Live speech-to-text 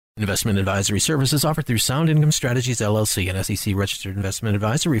Investment advisory services offered through Sound Income Strategies, LLC, an SEC-registered investment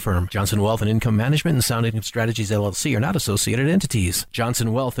advisory firm. Johnson Wealth and Income Management and Sound Income Strategies, LLC are not associated entities.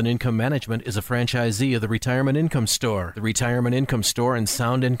 Johnson Wealth and Income Management is a franchisee of the Retirement Income Store. The Retirement Income Store and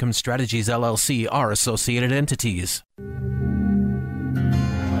Sound Income Strategies, LLC are associated entities.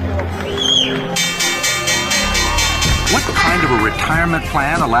 What kind of a retirement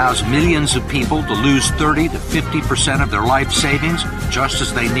plan allows millions of people to lose 30 to 50% of their life savings just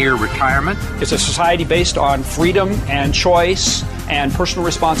as they near retirement? It's a society based on freedom and choice and personal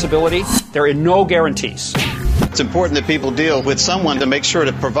responsibility. There are no guarantees. It's important that people deal with someone to make sure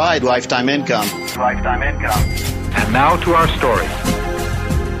to provide lifetime income. Lifetime income. And now to our story.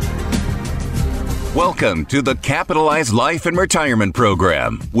 Welcome to the Capitalized Life and Retirement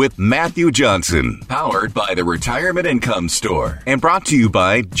Program with Matthew Johnson, powered by the Retirement Income Store and brought to you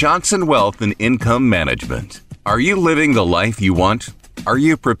by Johnson Wealth and Income Management. Are you living the life you want? Are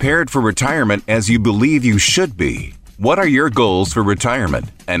you prepared for retirement as you believe you should be? What are your goals for retirement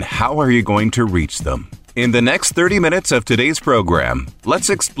and how are you going to reach them? In the next 30 minutes of today's program, let's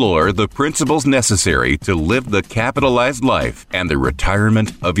explore the principles necessary to live the capitalized life and the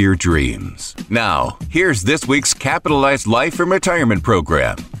retirement of your dreams. Now, here's this week's Capitalized Life and Retirement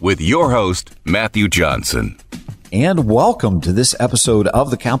Program with your host, Matthew Johnson. And welcome to this episode of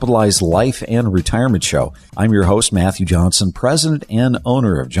the Capitalized Life and Retirement Show. I'm your host, Matthew Johnson, president and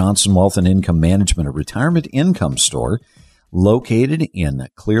owner of Johnson Wealth and Income Management, a retirement income store located in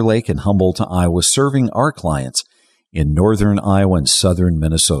Clear Lake and Humboldt, Iowa, serving our clients in northern Iowa and southern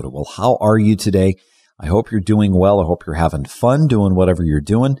Minnesota. Well, how are you today? I hope you're doing well. I hope you're having fun doing whatever you're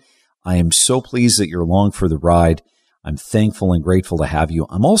doing. I am so pleased that you're along for the ride. I'm thankful and grateful to have you.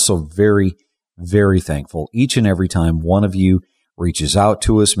 I'm also very, very thankful each and every time one of you reaches out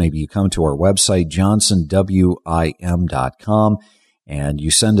to us. Maybe you come to our website, johnsonwim.com, and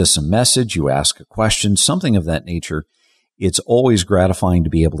you send us a message, you ask a question, something of that nature. It's always gratifying to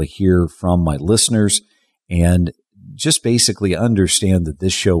be able to hear from my listeners and just basically understand that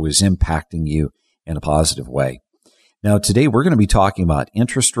this show is impacting you in a positive way. Now, today we're going to be talking about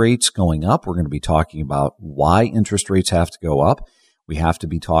interest rates going up. We're going to be talking about why interest rates have to go up. We have to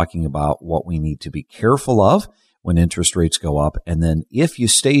be talking about what we need to be careful of when interest rates go up. And then if you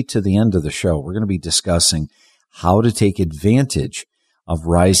stay to the end of the show, we're going to be discussing how to take advantage of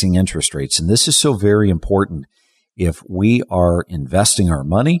rising interest rates. And this is so very important. If we are investing our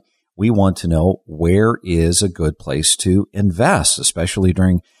money, we want to know where is a good place to invest, especially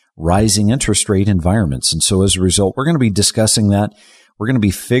during rising interest rate environments. And so as a result, we're going to be discussing that. We're going to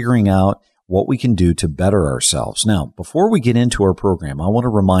be figuring out what we can do to better ourselves. Now, before we get into our program, I want to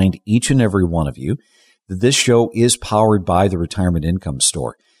remind each and every one of you that this show is powered by the Retirement Income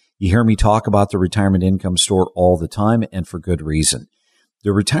Store. You hear me talk about the Retirement Income Store all the time, and for good reason.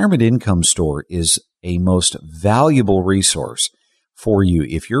 The Retirement Income Store is a most valuable resource for you.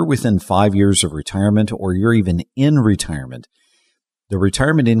 If you're within 5 years of retirement or you're even in retirement, the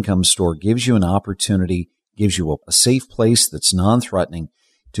Retirement Income Store gives you an opportunity, gives you a safe place that's non-threatening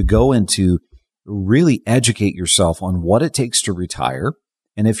to go and to really educate yourself on what it takes to retire.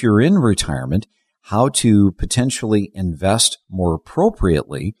 And if you're in retirement, how to potentially invest more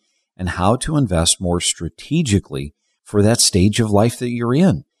appropriately and how to invest more strategically for that stage of life that you're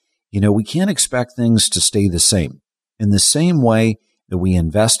in. You know, we can't expect things to stay the same. In the same way that we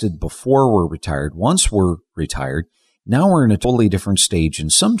invested before we're retired, once we're retired, now we're in a totally different stage. And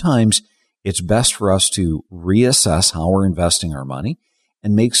sometimes it's best for us to reassess how we're investing our money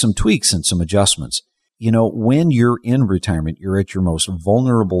and make some tweaks and some adjustments. You know, when you're in retirement, you're at your most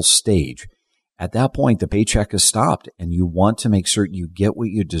vulnerable stage. At that point, the paycheck is stopped and you want to make certain you get what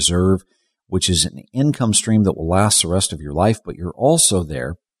you deserve, which is an income stream that will last the rest of your life, but you're also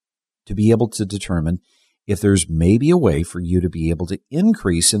there to be able to determine if there's maybe a way for you to be able to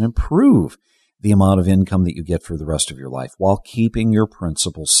increase and improve the amount of income that you get for the rest of your life while keeping your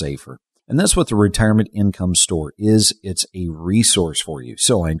principal safer. And that's what the Retirement Income Store is. It's a resource for you.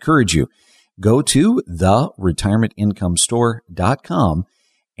 So I encourage you, go to theretirementincomeStore.com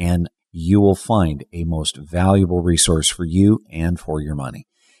and you will find a most valuable resource for you and for your money.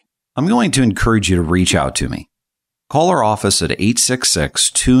 I'm going to encourage you to reach out to me. Call our office at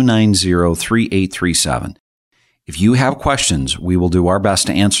 866-290-3837. If you have questions, we will do our best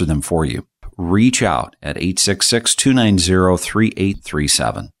to answer them for you. Reach out at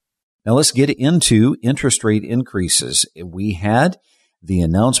 866-290-3837. Now let's get into interest rate increases. We had the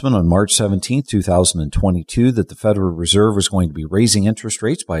announcement on March 17, 2022 that the Federal Reserve was going to be raising interest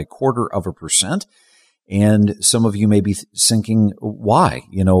rates by 0.25%. And some of you may be thinking, why?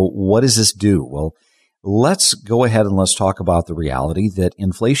 You know, what does this do? Well, let's go ahead and let's talk about the reality that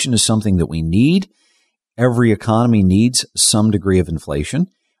inflation is something that we need. Every economy needs some degree of inflation,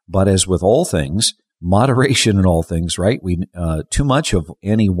 but as with all things, moderation in all things, right? Too much of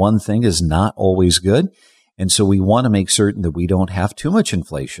any one thing is not always good. And so we want to make certain that we don't have too much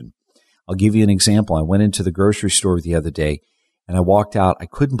inflation. I'll give you an example. I went into the grocery store the other day and I walked out. I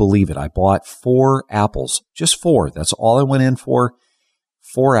couldn't believe it. I bought 4 apples, just 4. That's all I went in for.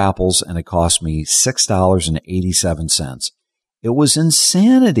 4 apples, and it cost me $6.87. It was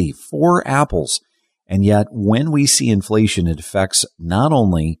insanity. 4 apples. And yet when we see inflation, it affects not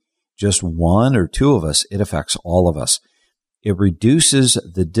only just one or two of us, it affects all of us. It reduces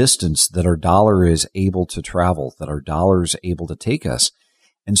the distance that our dollar is able to travel, that our dollar is able to take us.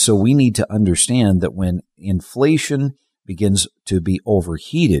 And so we need to understand that when inflation begins to be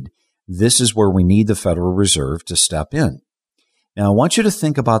overheated, this is where we need the Federal Reserve to step in. Now, I want you to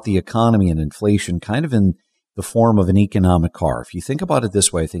think about the economy and inflation kind of in the form of an economic car. If you think about it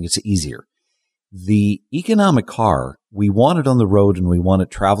this way, I think it's easier. The economic car, we want it on the road and we want it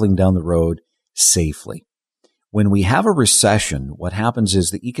traveling down the road safely. When we have a recession, what happens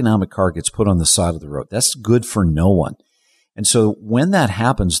is the economic car gets put on the side of the road. That's good for no one. And so when that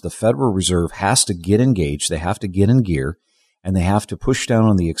happens, the Federal Reserve has to get engaged. They have to get in gear and they have to push down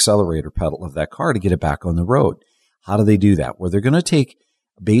on the accelerator pedal of that car to get it back on the road. How do they do that? Well, they're going to take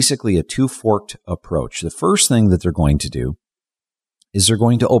basically a two-forked approach. The first thing that they're going to do is they're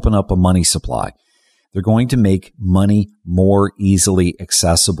going to open up a money supply. They're going to make money more easily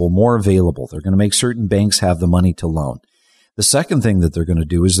accessible, more available. They're going to make certain banks have the money to loan. The second thing that they're going to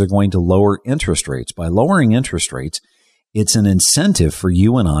do is they're going to lower interest rates. By lowering interest rates, it's an incentive for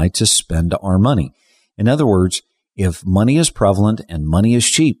you and I to spend our money. In other words, if money is prevalent and money is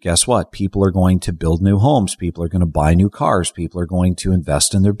cheap, guess what? People are going to build new homes. People are going to buy new cars. People are going to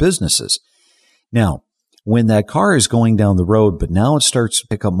invest in their businesses. Now, when that car is going down the road, but now it starts to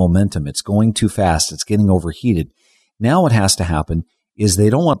pick up momentum, it's going too fast, it's getting overheated. Now what has to happen is they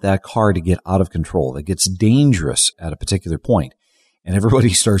don't want that car to get out of control. It gets dangerous at a particular point, and everybody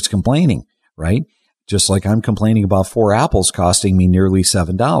starts complaining, right? Just like I'm complaining about 4 apples costing me nearly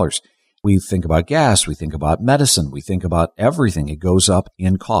 $7. We think about gas, we think about medicine, we think about everything. It goes up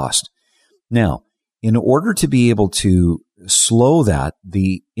in cost. Now, in order to be able to slow that,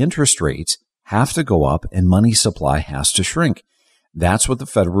 the interest rates have to go up and money supply has to shrink. That's what the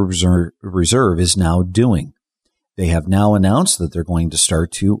Federal Reserve is now doing. They have now announced that they're going to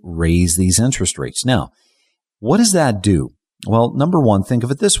start to raise these interest rates. Now, what does that do? Well, number one, think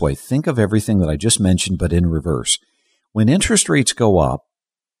of it this way. Think of everything that I just mentioned, but in reverse. When interest rates go up,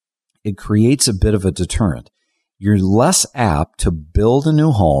 it creates a bit of a deterrent. You're less apt to build a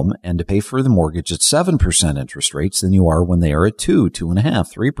new home and to pay for the mortgage at 7% interest rates than you are when they are at 2,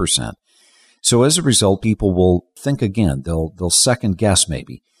 2.5%, 3%. So as a result, people will think again. They'll second guess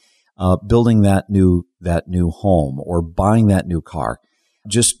maybe building that new home or buying that new car.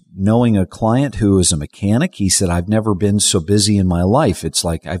 Just knowing a client who is a mechanic, he said, I've never been so busy in my life. It's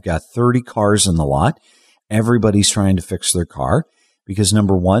like I've got 30 cars in the lot. Everybody's trying to fix their car because,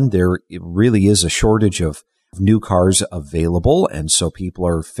 number one, there really is a shortage of new cars available. And so people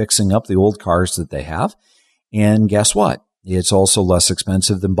are fixing up the old cars that they have. And guess what? It's also less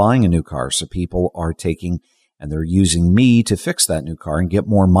expensive than buying a new car. So people are taking and they're using me to fix that new car and get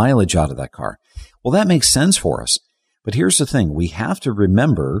more mileage out of that car. Well, that makes sense for us. But here's the thing. We have to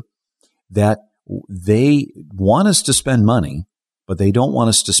remember that they want us to spend money, but they don't want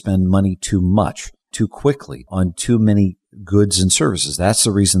us to spend money too much, too quickly on too many goods and services. That's the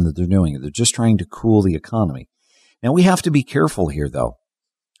reason that they're doing it. They're just trying to cool the economy. Now, we have to be careful here, though,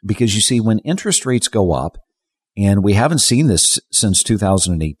 because you see, when interest rates go up, and we haven't seen this since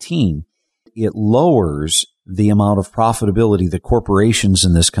 2018, it lowers the amount of profitability that corporations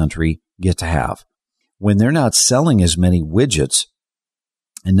in this country get to have. When they're not selling as many widgets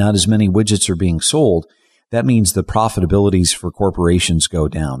and not as many widgets are being sold, that means the profitabilities for corporations go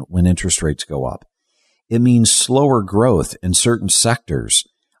down when interest rates go up. It means slower growth in certain sectors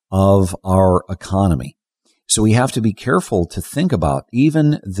of our economy. So we have to be careful to think about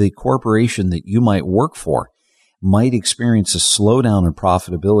even the corporation that you might work for might experience a slowdown in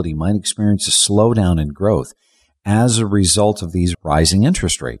profitability, might experience a slowdown in growth as a result of these rising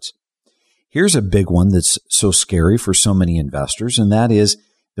interest rates. Here's a big one that's so scary for so many investors, and that is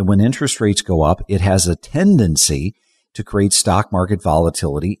that when interest rates go up, it has a tendency to create stock market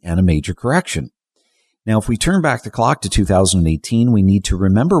volatility and a major correction. Now, if we turn back the clock to 2018, we need to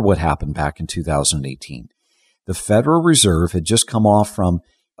remember what happened back in 2018. The Federal Reserve had just come off from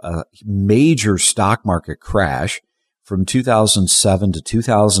a major stock market crash from 2007 to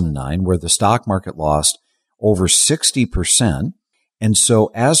 2009, where the stock market lost over 60%. And so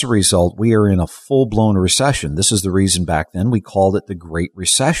as a result, we are in a full-blown recession. This is the reason back then we called it the Great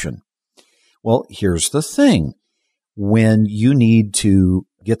Recession. Well, here's the thing. When you need to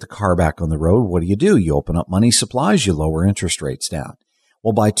get the car back on the road, what do? You open up money supplies, you lower interest rates down.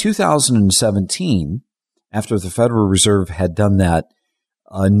 Well, by 2017, after the Federal Reserve had done that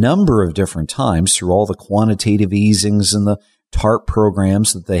a number of different times through all the quantitative easings and the TARP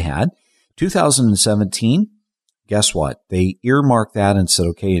programs that they had, 2017, guess what? They earmarked that and said,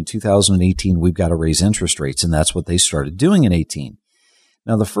 okay, in 2018, we've got to raise interest rates. And that's what they started doing in 18.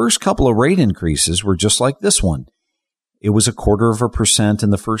 Now, the first couple of rate increases were just like this one. It was 0.25% in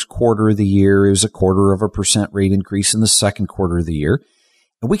the first quarter of the year. It was 0.25% rate increase in the second quarter of the year.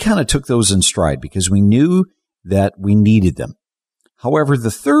 And we kind of took those in stride because we knew that we needed them. However, the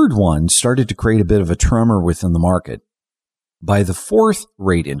third one started to create a bit of a tremor within the market. By the fourth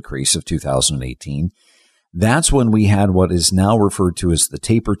rate increase of 2018, that's when we had what is now referred to as the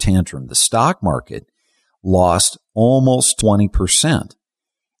taper tantrum. The stock market lost almost 20%,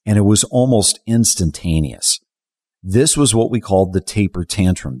 and it was almost instantaneous. This was what we called the taper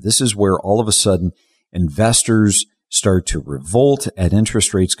tantrum. This is where all of a sudden investors start to revolt at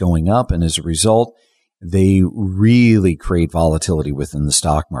interest rates going up, and as a result, they really create volatility within the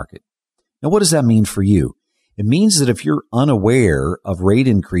stock market. Now, what does that mean for you? It means that if you're unaware of rate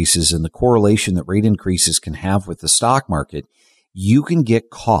increases and the correlation that rate increases can have with the stock market, you can get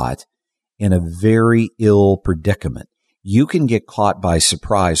caught in a very ill predicament. You can get caught by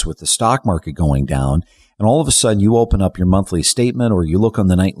surprise with the stock market going down, and all of a sudden you open up your monthly statement or you look on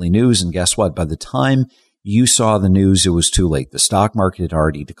the nightly news, and guess what? By the time you saw the news, it was too late. The stock market had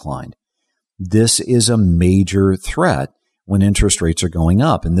already declined. This is a major threat when interest rates are going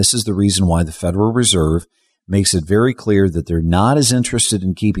up, and this is the reason why the Federal Reserve makes it very clear that they're not as interested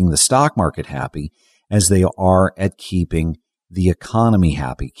in keeping the stock market happy as they are at keeping the economy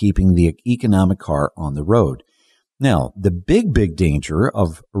happy, keeping the economic car on the road. Now, the big danger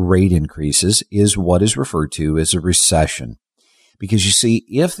of rate increases is what is referred to as a recession. Because you see,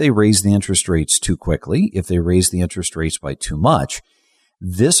 if they raise the interest rates too quickly, if they raise the interest rates by too much,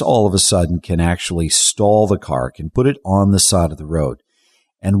 this all of a sudden can actually stall the car, can put it on the side of the road.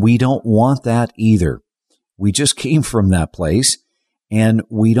 And we don't want that either. We just came from that place, and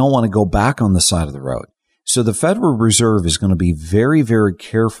we don't want to go back on the side of the road. So the Federal Reserve is going to be very, very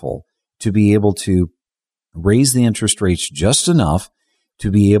careful to be able to raise the interest rates just enough to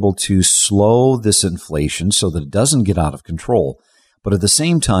be able to slow this inflation so that it doesn't get out of control. But at the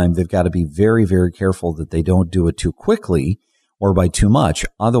same time, they've got to be very, very careful that they don't do it too quickly or by too much.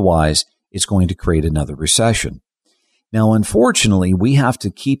 Otherwise, it's going to create another recession. Now, unfortunately, we have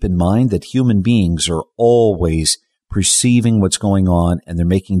to keep in mind that human beings are always perceiving what's going on, and they're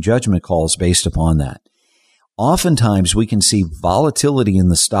making judgment calls based upon that. Oftentimes, we can see volatility in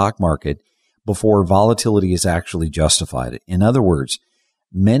the stock market before volatility is actually justified. In other words,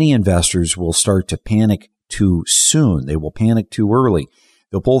 many investors will start to panic too soon. They will panic too early.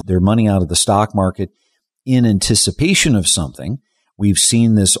 They'll pull their money out of the stock market in anticipation of something. We've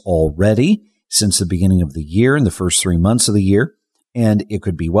seen this already since the beginning of the year, in the first 3 months of the year, and it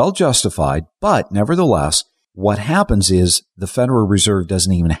could be well justified. But nevertheless, what happens is the Federal Reserve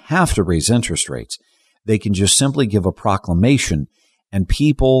doesn't even have to raise interest rates. They can just simply give a proclamation, and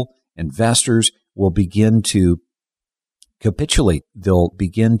people, investors, will begin to capitulate. They'll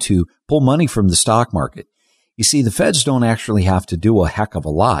begin to pull money from the stock market. You see, the Feds don't actually have to do a heck of a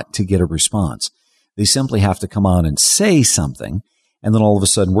lot to get a response. They simply have to come out and say something, and then all of a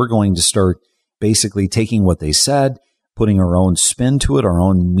sudden we're going to start basically taking what they said, putting our own spin to it, our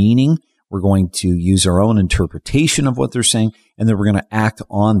own meaning. We're going to use our own interpretation of what they're saying, and then we're going to act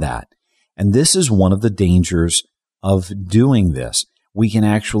on that. And this is one of the dangers of doing this. We can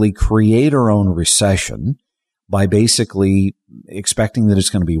actually create our own recession by basically expecting that it's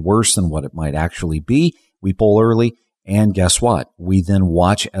going to be worse than what it might actually be. We pull early, and guess what? We then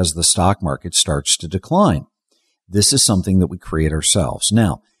watch as the stock market starts to decline. This is something that we create ourselves.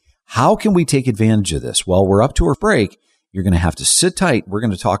 Now, how can we take advantage of this? Well, we're up to our break. You're going to have to sit tight. We're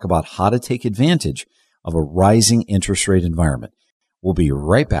going to talk about how to take advantage of a rising interest rate environment. We'll be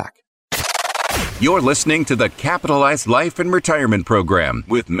right back. You're listening to the Capitalized Life and Retirement Program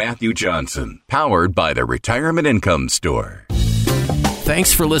with Matthew Johnson, powered by the Retirement Income Store.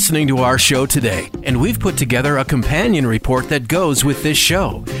 Thanks for listening to our show today, and we've put together a companion report that goes with this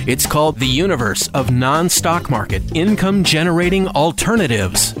show. It's called The Universe of Non-Stock Market Income Generating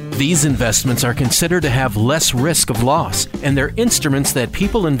Alternatives. These investments are considered to have less risk of loss, and they're instruments that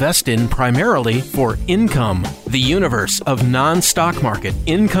people invest in primarily for income. The universe of non-stock market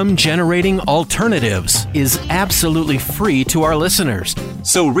income-generating alternatives is absolutely free to our listeners.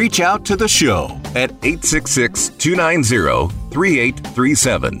 So reach out to the show at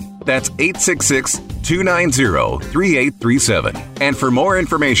 866-290-3837. That's 866-290-3837. And for more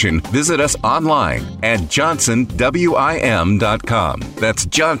information, visit us online at johnsonwim.com. That's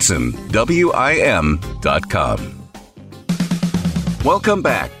johnsonwim.com. Welcome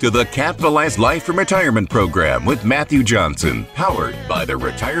back to the Capitalized Life and Retirement Program with Matthew Johnson, powered by the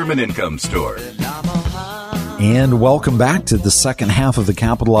Retirement Income Store. And welcome back to the second half of the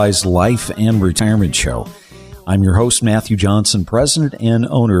Capitalized Life and Retirement Show. I'm your host, Matthew Johnson, president and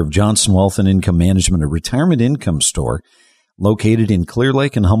owner of Johnson Wealth and Income Management, a retirement income store located in Clear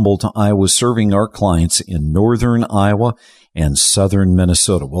Lake and Humboldt, Iowa, serving our clients in northern Iowa and southern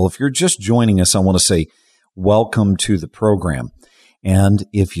Minnesota. Well, if you're just joining us, I want to say welcome to the program. And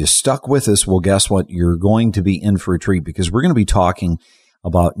if you stuck with us, well, guess what? You're going to be in for a treat, because we're going to be talking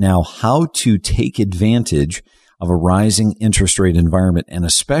about now how to take advantage of a rising interest rate environment, and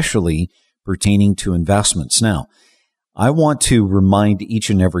especially pertaining to investments. Now, I want to remind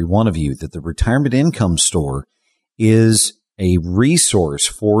each and every one of you that the Retirement Income Store is a resource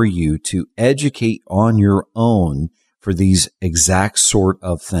for you to educate on your own for these exact sort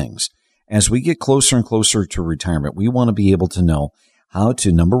of things. As we get closer and closer to retirement, we want to be able to know how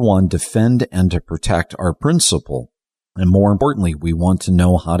to, number one, defend and to protect our principal. And more importantly, we want to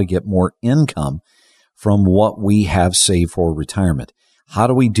know how to get more income from what we have saved for retirement. How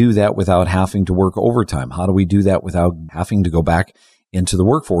do we do that without having to work overtime? How do we do that without having to go back into the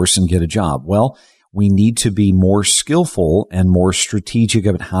workforce and get a job? Well, we need to be more skillful and more strategic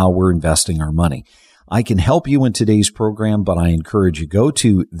about how we're investing our money. I can help you in today's program, but I encourage you, go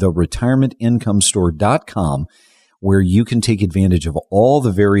to theretirementincomestore.com, where you can take advantage of all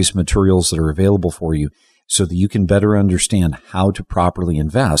the various materials that are available for you so that you can better understand how to properly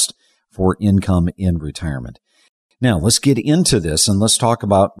invest for income in retirement. Now, let's get into this and let's talk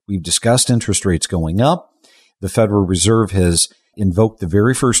about, we've discussed interest rates going up. The Federal Reserve has invoked the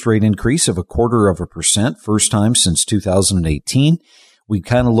very first rate increase of 0.25%, first time since 2018. We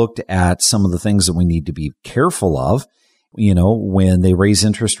kind of looked at some of the things that we need to be careful of. You know, when they raise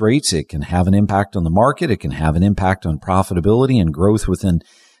interest rates, it can have an impact on the market. It can have an impact on profitability and growth within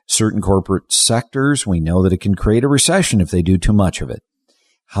certain corporate sectors. We know that it can create a recession if they do too much of it.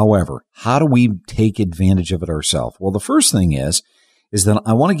 However, how do we take advantage of it ourselves? Well, the first thing is that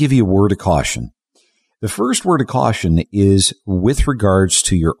I want to give you a word of caution. The first word of caution is with regards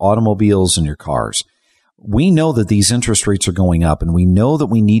to your automobiles and your cars. We know that these interest rates are going up, and we know that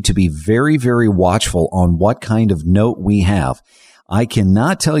we need to be very, very watchful on what kind of note we have. I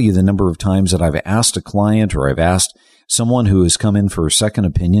cannot tell you the number of times that I've asked a client or I've asked someone who has come in for a second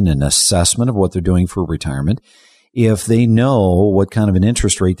opinion, an assessment of what they're doing for retirement, if they know what kind of an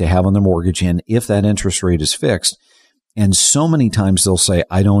interest rate they have on their mortgage and if that interest rate is fixed. And so many times they'll say,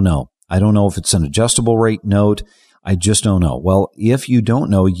 I don't know. I don't know if it's an adjustable rate note. I just don't know. Well, if you don't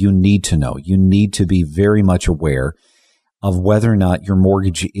know, you need to know. You need to be very much aware of whether or not your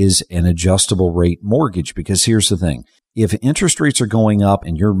mortgage is an adjustable rate mortgage. Because here's the thing. If interest rates are going up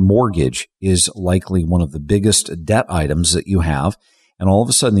and your mortgage is likely one of the biggest debt items that you have, and all of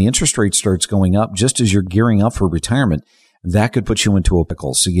a sudden the interest rate starts going up just as you're gearing up for retirement, that could put you into a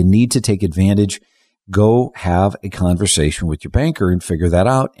pickle. So you need to take advantage. Go have a conversation with your banker and figure that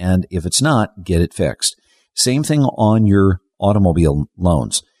out. And if it's not, get it fixed. Same thing on your automobile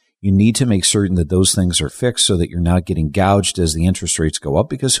loans. You need to make certain that those things are fixed so that you're not getting gouged as the interest rates go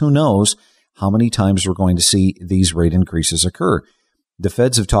up, because who knows how many times we're going to see these rate increases occur. The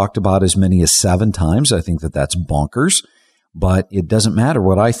feds have talked about as many as 7 times. I think that that's bonkers. But it doesn't matter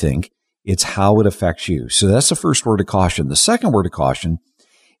what I think. It's how it affects you. So that's the first word of caution. The second word of caution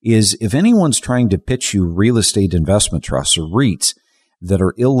is if anyone's trying to pitch you real estate investment trusts or REITs that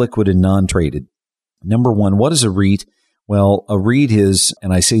are illiquid and non-traded. Number one, what is a REIT? Well, a REIT is,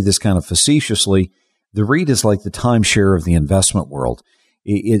 and I say this kind of facetiously, the REIT is like the timeshare of the investment world.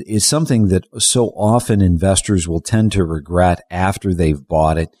 It is something that so often investors will tend to regret after they've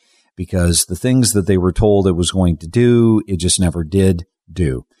bought it, because the things that they were told it was going to do, it just never did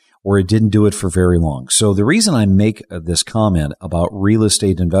do, or it didn't do it for very long. So the reason I make this comment about real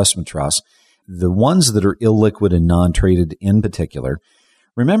estate investment trusts, the ones that are illiquid and non-traded in particular,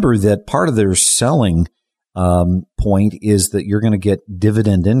 remember that part of their selling point is that you're going to get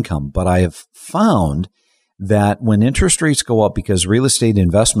dividend income. But I have found that when interest rates go up, because real estate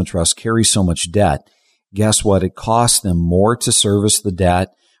investment trusts carry so much debt, guess what? It costs them more to service the debt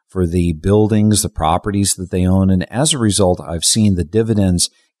for the buildings, the properties that they own. And as a result, I've seen the dividends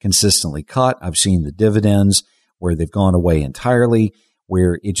consistently cut. I've seen the dividends where they've gone away entirely,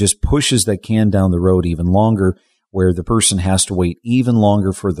 where it just pushes that can down the road even longer, where the person has to wait even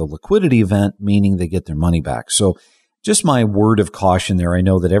longer for the liquidity event, meaning they get their money back. So just my word of caution there. I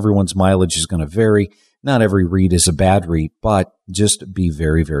know that everyone's mileage is going to vary. Not every REIT is a bad REIT, but just be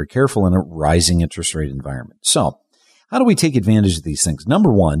very, very careful in a rising interest rate environment. So how do we take advantage of these things?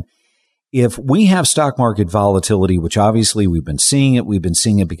 Number one, if we have stock market volatility, which obviously we've been seeing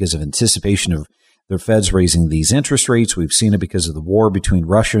it because of anticipation of the Fed's raising these interest rates. We've seen it because of the war between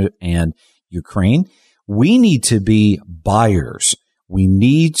Russia and Ukraine. We need to be buyers. We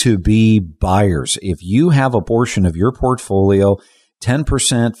need to be buyers. If you have a portion of your portfolio, 10%,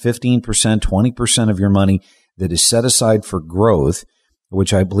 15%, 20% of your money that is set aside for growth,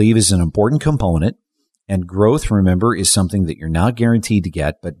 which I believe is an important component, and growth, remember, is something that you're not guaranteed to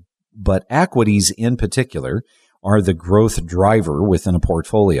get, but equities in particular are the growth driver within a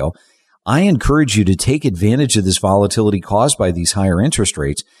portfolio. I encourage you to take advantage of this volatility caused by these higher interest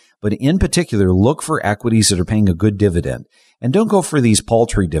rates, but in particular, look for equities that are paying a good dividend. And don't go for these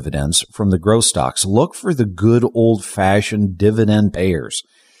paltry dividends from the growth stocks. Look for the good old-fashioned dividend payers.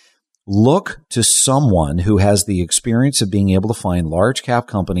 Look to someone who has the experience of being able to find large cap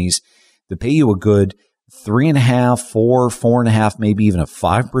companies that pay you a good 3.5%, 4%, 4.5%, maybe even a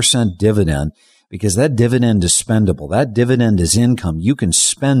 5% dividend, because that dividend is spendable. That dividend is income. You can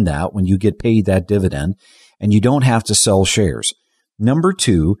spend that when you get paid that dividend, and you don't have to sell shares. Number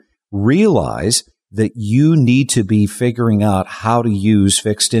two, realize that you need to be figuring out how to use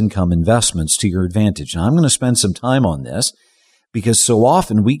fixed income investments to your advantage. Now, I'm going to spend some time on this because so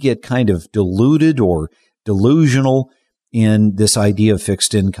often we get kind of diluted or delusional in this idea of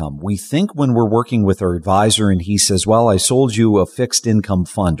fixed income. We think when we're working with our advisor and he says, well, I sold you a fixed income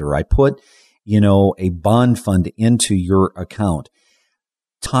fund, or I put, a bond fund into your account.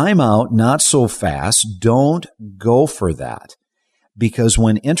 Time out, not so fast. Don't go for that. Because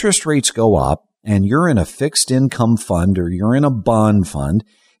when interest rates go up and you're in a fixed income fund or you're in a bond fund,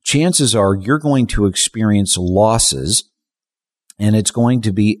 chances are you're going to experience losses, and it's going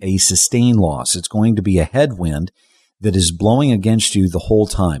to be a sustained loss. It's going to be a headwind that is blowing against you the whole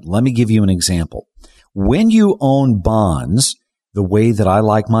time. Let me give you an example. When you own bonds, the way that I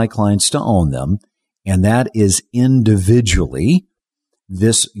like my clients to own them, and that is individually,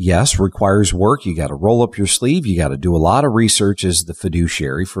 this, yes, requires work. You got to roll up your sleeve. You got to do a lot of research as the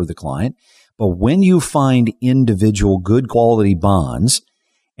fiduciary for the client. But when you find individual good quality bonds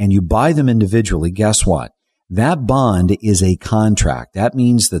and you buy them individually, guess what? That bond is a contract. That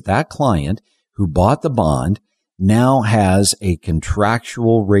means that that client who bought the bond now has a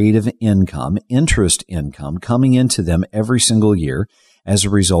contractual rate of income, interest income, coming into them every single year as a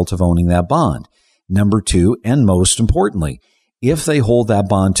result of owning that bond. Number two, and most importantly, if they hold that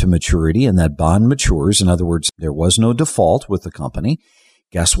bond to maturity and that bond matures, in other words, there was no default with the company,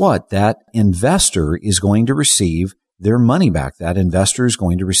 guess what? That investor is going to receive their money back. That investor is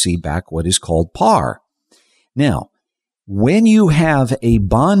going to receive back what is called par. Now, when you have a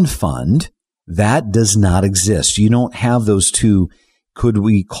bond fund, that does not exist. You don't have those two, could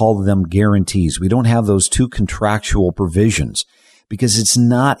we call them guarantees? We don't have those two contractual provisions because it's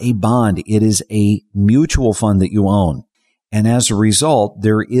not a bond. It is a mutual fund that you own. And as a result,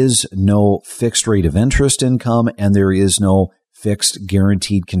 there is no fixed rate of interest income and there is no fixed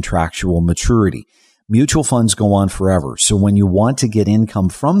guaranteed contractual maturity. Mutual funds go on forever. So when you want to get income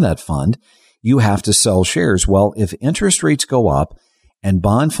from that fund, you have to sell shares. Well, if interest rates go up and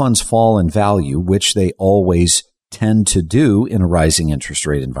bond funds fall in value, which they always tend to do in a rising interest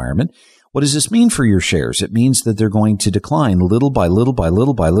rate environment, what does this mean for your shares? It means that they're going to decline little by little by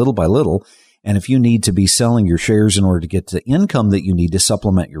little by little by little. And if you need to be selling your shares in order to get the income that you need to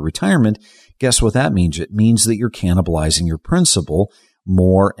supplement your retirement, guess what that means? It means that you're cannibalizing your principal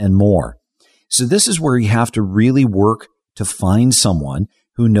more and more. So this is where you have to really work to find someone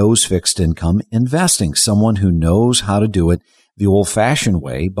who knows fixed income investing, someone who knows how to do it the old-fashioned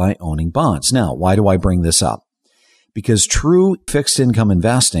way by owning bonds. Now, why do I bring this up? Because true fixed income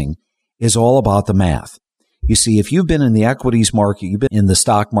investing is all about the math. You see, if you've been in the equities market, you've been in the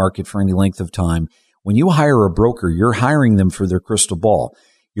stock market for any length of time, when you hire a broker, you're hiring them for their crystal ball.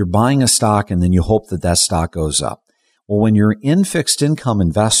 You're buying a stock and then you hope that that stock goes up. Well, when you're in fixed income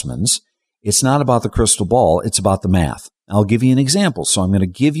investments, it's not about the crystal ball, it's about the math. I'll give you an example. So I'm going to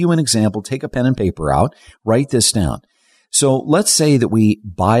give you an example. Take a pen and paper out. Write this down. So let's say that we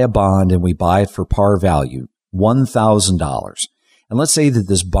buy a bond and we buy it for par value, $1,000. And let's say that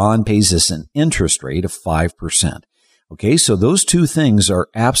this bond pays us an interest rate of 5%. Okay, so those two things are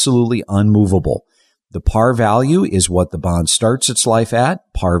absolutely unmovable. The par value is what the bond starts its life at.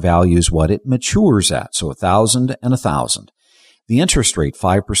 Par value is what it matures at. So 1,000 and 1,000. The interest rate,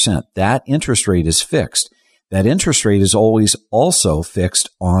 5%. That interest rate is fixed. That interest rate is always also fixed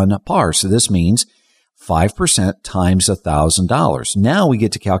on par. So this means 5% times $1,000. Now we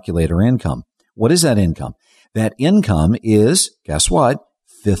get to calculate our income. What is that income? That income is, guess what?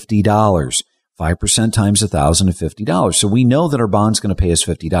 $50. 5% times $1,000 is $50. So we know that our bond's going to pay us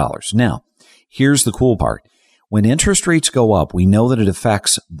 $50. Now, here's the cool part. When interest rates go up, we know that it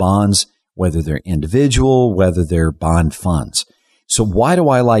affects bonds, whether they're individual, whether they're bond funds. So why do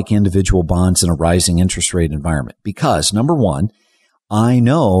I like individual bonds in a rising interest rate environment? Because, number one, I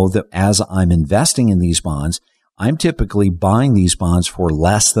know that as I'm investing in these bonds, I'm typically buying these bonds for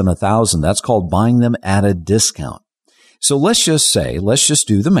less than $1,000. That's called buying them at a discount. So let's just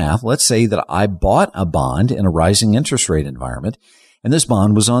do the math. Let's say that I bought a bond in a rising interest rate environment, and this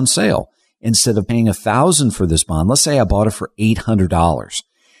bond was on sale. Instead of paying $1,000 for this bond, let's say I bought it for $800.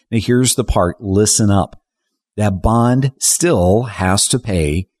 Now here's the part, listen up. That bond still has to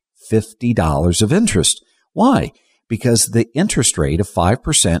pay $50 of interest. Why? Because the interest rate of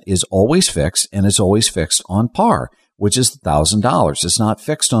 5% is always fixed, and it's always fixed on par, which is $1,000. It's not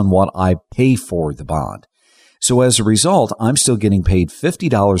fixed on what I pay for the bond. So as a result, I'm still getting paid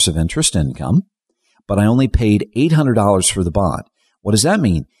 $50 of interest income, but I only paid $800 for the bond. What does that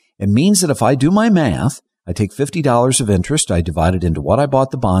mean? It means that if I do my math, I take $50 of interest, I divide it into what I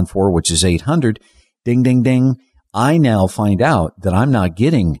bought the bond for, which is $800, ding, ding, ding. I now find out that I'm not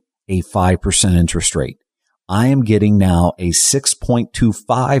getting a 5% interest rate. I am getting now a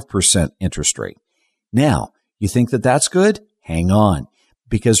 6.25% interest rate. Now, you think that that's good? Hang on.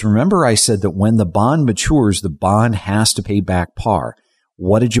 Because remember I said that when the bond matures, the bond has to pay back par.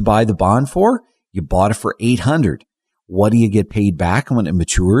 What did you buy the bond for? You bought it for $800. What do you get paid back when it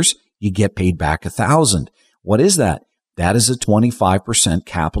matures? You get paid back $1,000. What is that? That is a 25%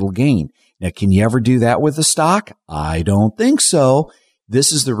 capital gain. Now, can you ever do that with a stock? I don't think so.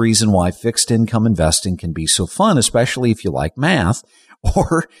 This is the reason why fixed income investing can be so fun, especially if you like math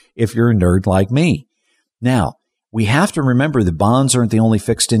or if you're a nerd like me. Now, we have to remember that bonds aren't the only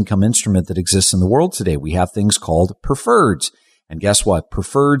fixed income instrument that exists in the world today. We have things called preferreds. And guess what?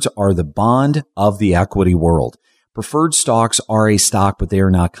 Preferreds are the bond of the equity world. Preferred stocks are a stock, but they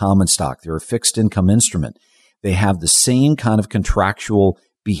are not common stock. They're a fixed income instrument. They have the same kind of contractual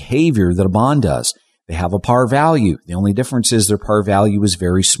behavior that a bond does. They have a par value. The only difference is their par value is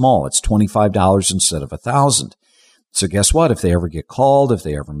very small. It's $25 instead of $1,000. So guess what? If they ever get called, if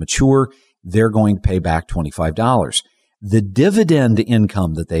they ever mature, they're going to pay back $25. The dividend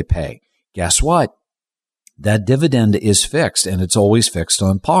income that they pay, guess what? That dividend is fixed, and it's always fixed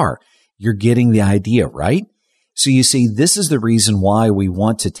on par. You're getting the idea, right? So you see, this is the reason why we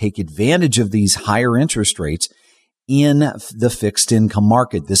want to take advantage of these higher interest rates in the fixed income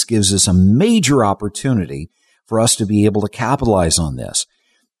market. This gives us a major opportunity for us to be able to capitalize on this.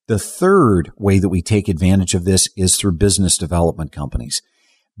 The third way that we take advantage of this is through business development companies.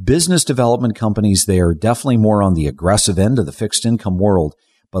 Business development companies, they are definitely more on the aggressive end of the fixed income world.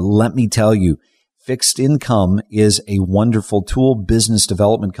 But let me tell you, fixed income is a wonderful tool. Business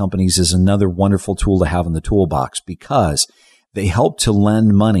development companies is another wonderful tool to have in the toolbox because they help to lend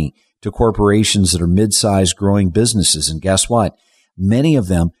money to corporations that are mid-sized growing businesses. And guess what? Many of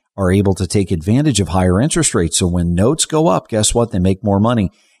them are able to take advantage of higher interest rates. So when notes go up, guess what? They make more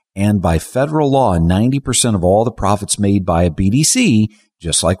money. And by federal law, 90% of all the profits made by a BDC,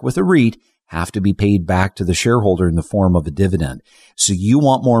 just like with a REIT, have to be paid back to the shareholder in the form of a dividend. So you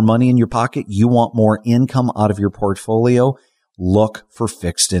want more money in your pocket? You want more income out of your portfolio? Look for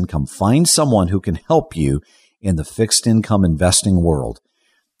fixed income. Find someone who can help you in the fixed income investing world.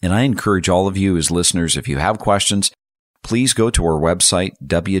 And I encourage all of you as listeners, if you have questions, please go to our website,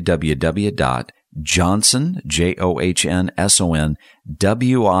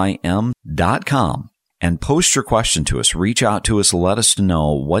 www.johnsonwim.com. And post your question to us. Reach out to us. Let us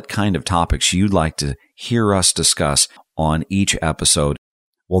know what kind of topics you'd like to hear us discuss on each episode.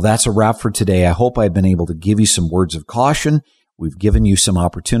 Well, that's a wrap for today. I hope I've been able to give you some words of caution. We've given you some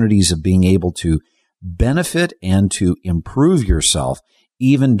opportunities of being able to benefit and to improve yourself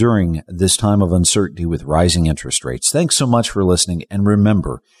even during this time of uncertainty with rising interest rates. Thanks so much for listening. And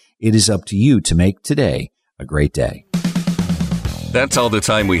remember, it is up to you to make today a great day. That's all the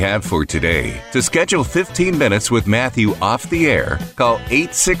time we have for today. To schedule 15 minutes with Matthew off the air, call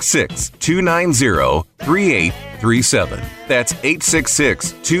 866-290-3837. That's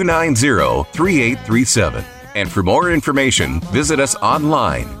 866-290-3837. And for more information, visit us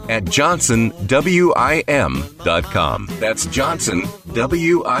online at johnsonwim.com. That's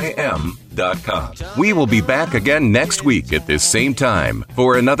johnsonwim.com. We will be back again next week at this same time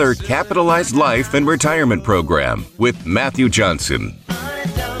for another Capitalized Life and Retirement program with Matthew Johnson.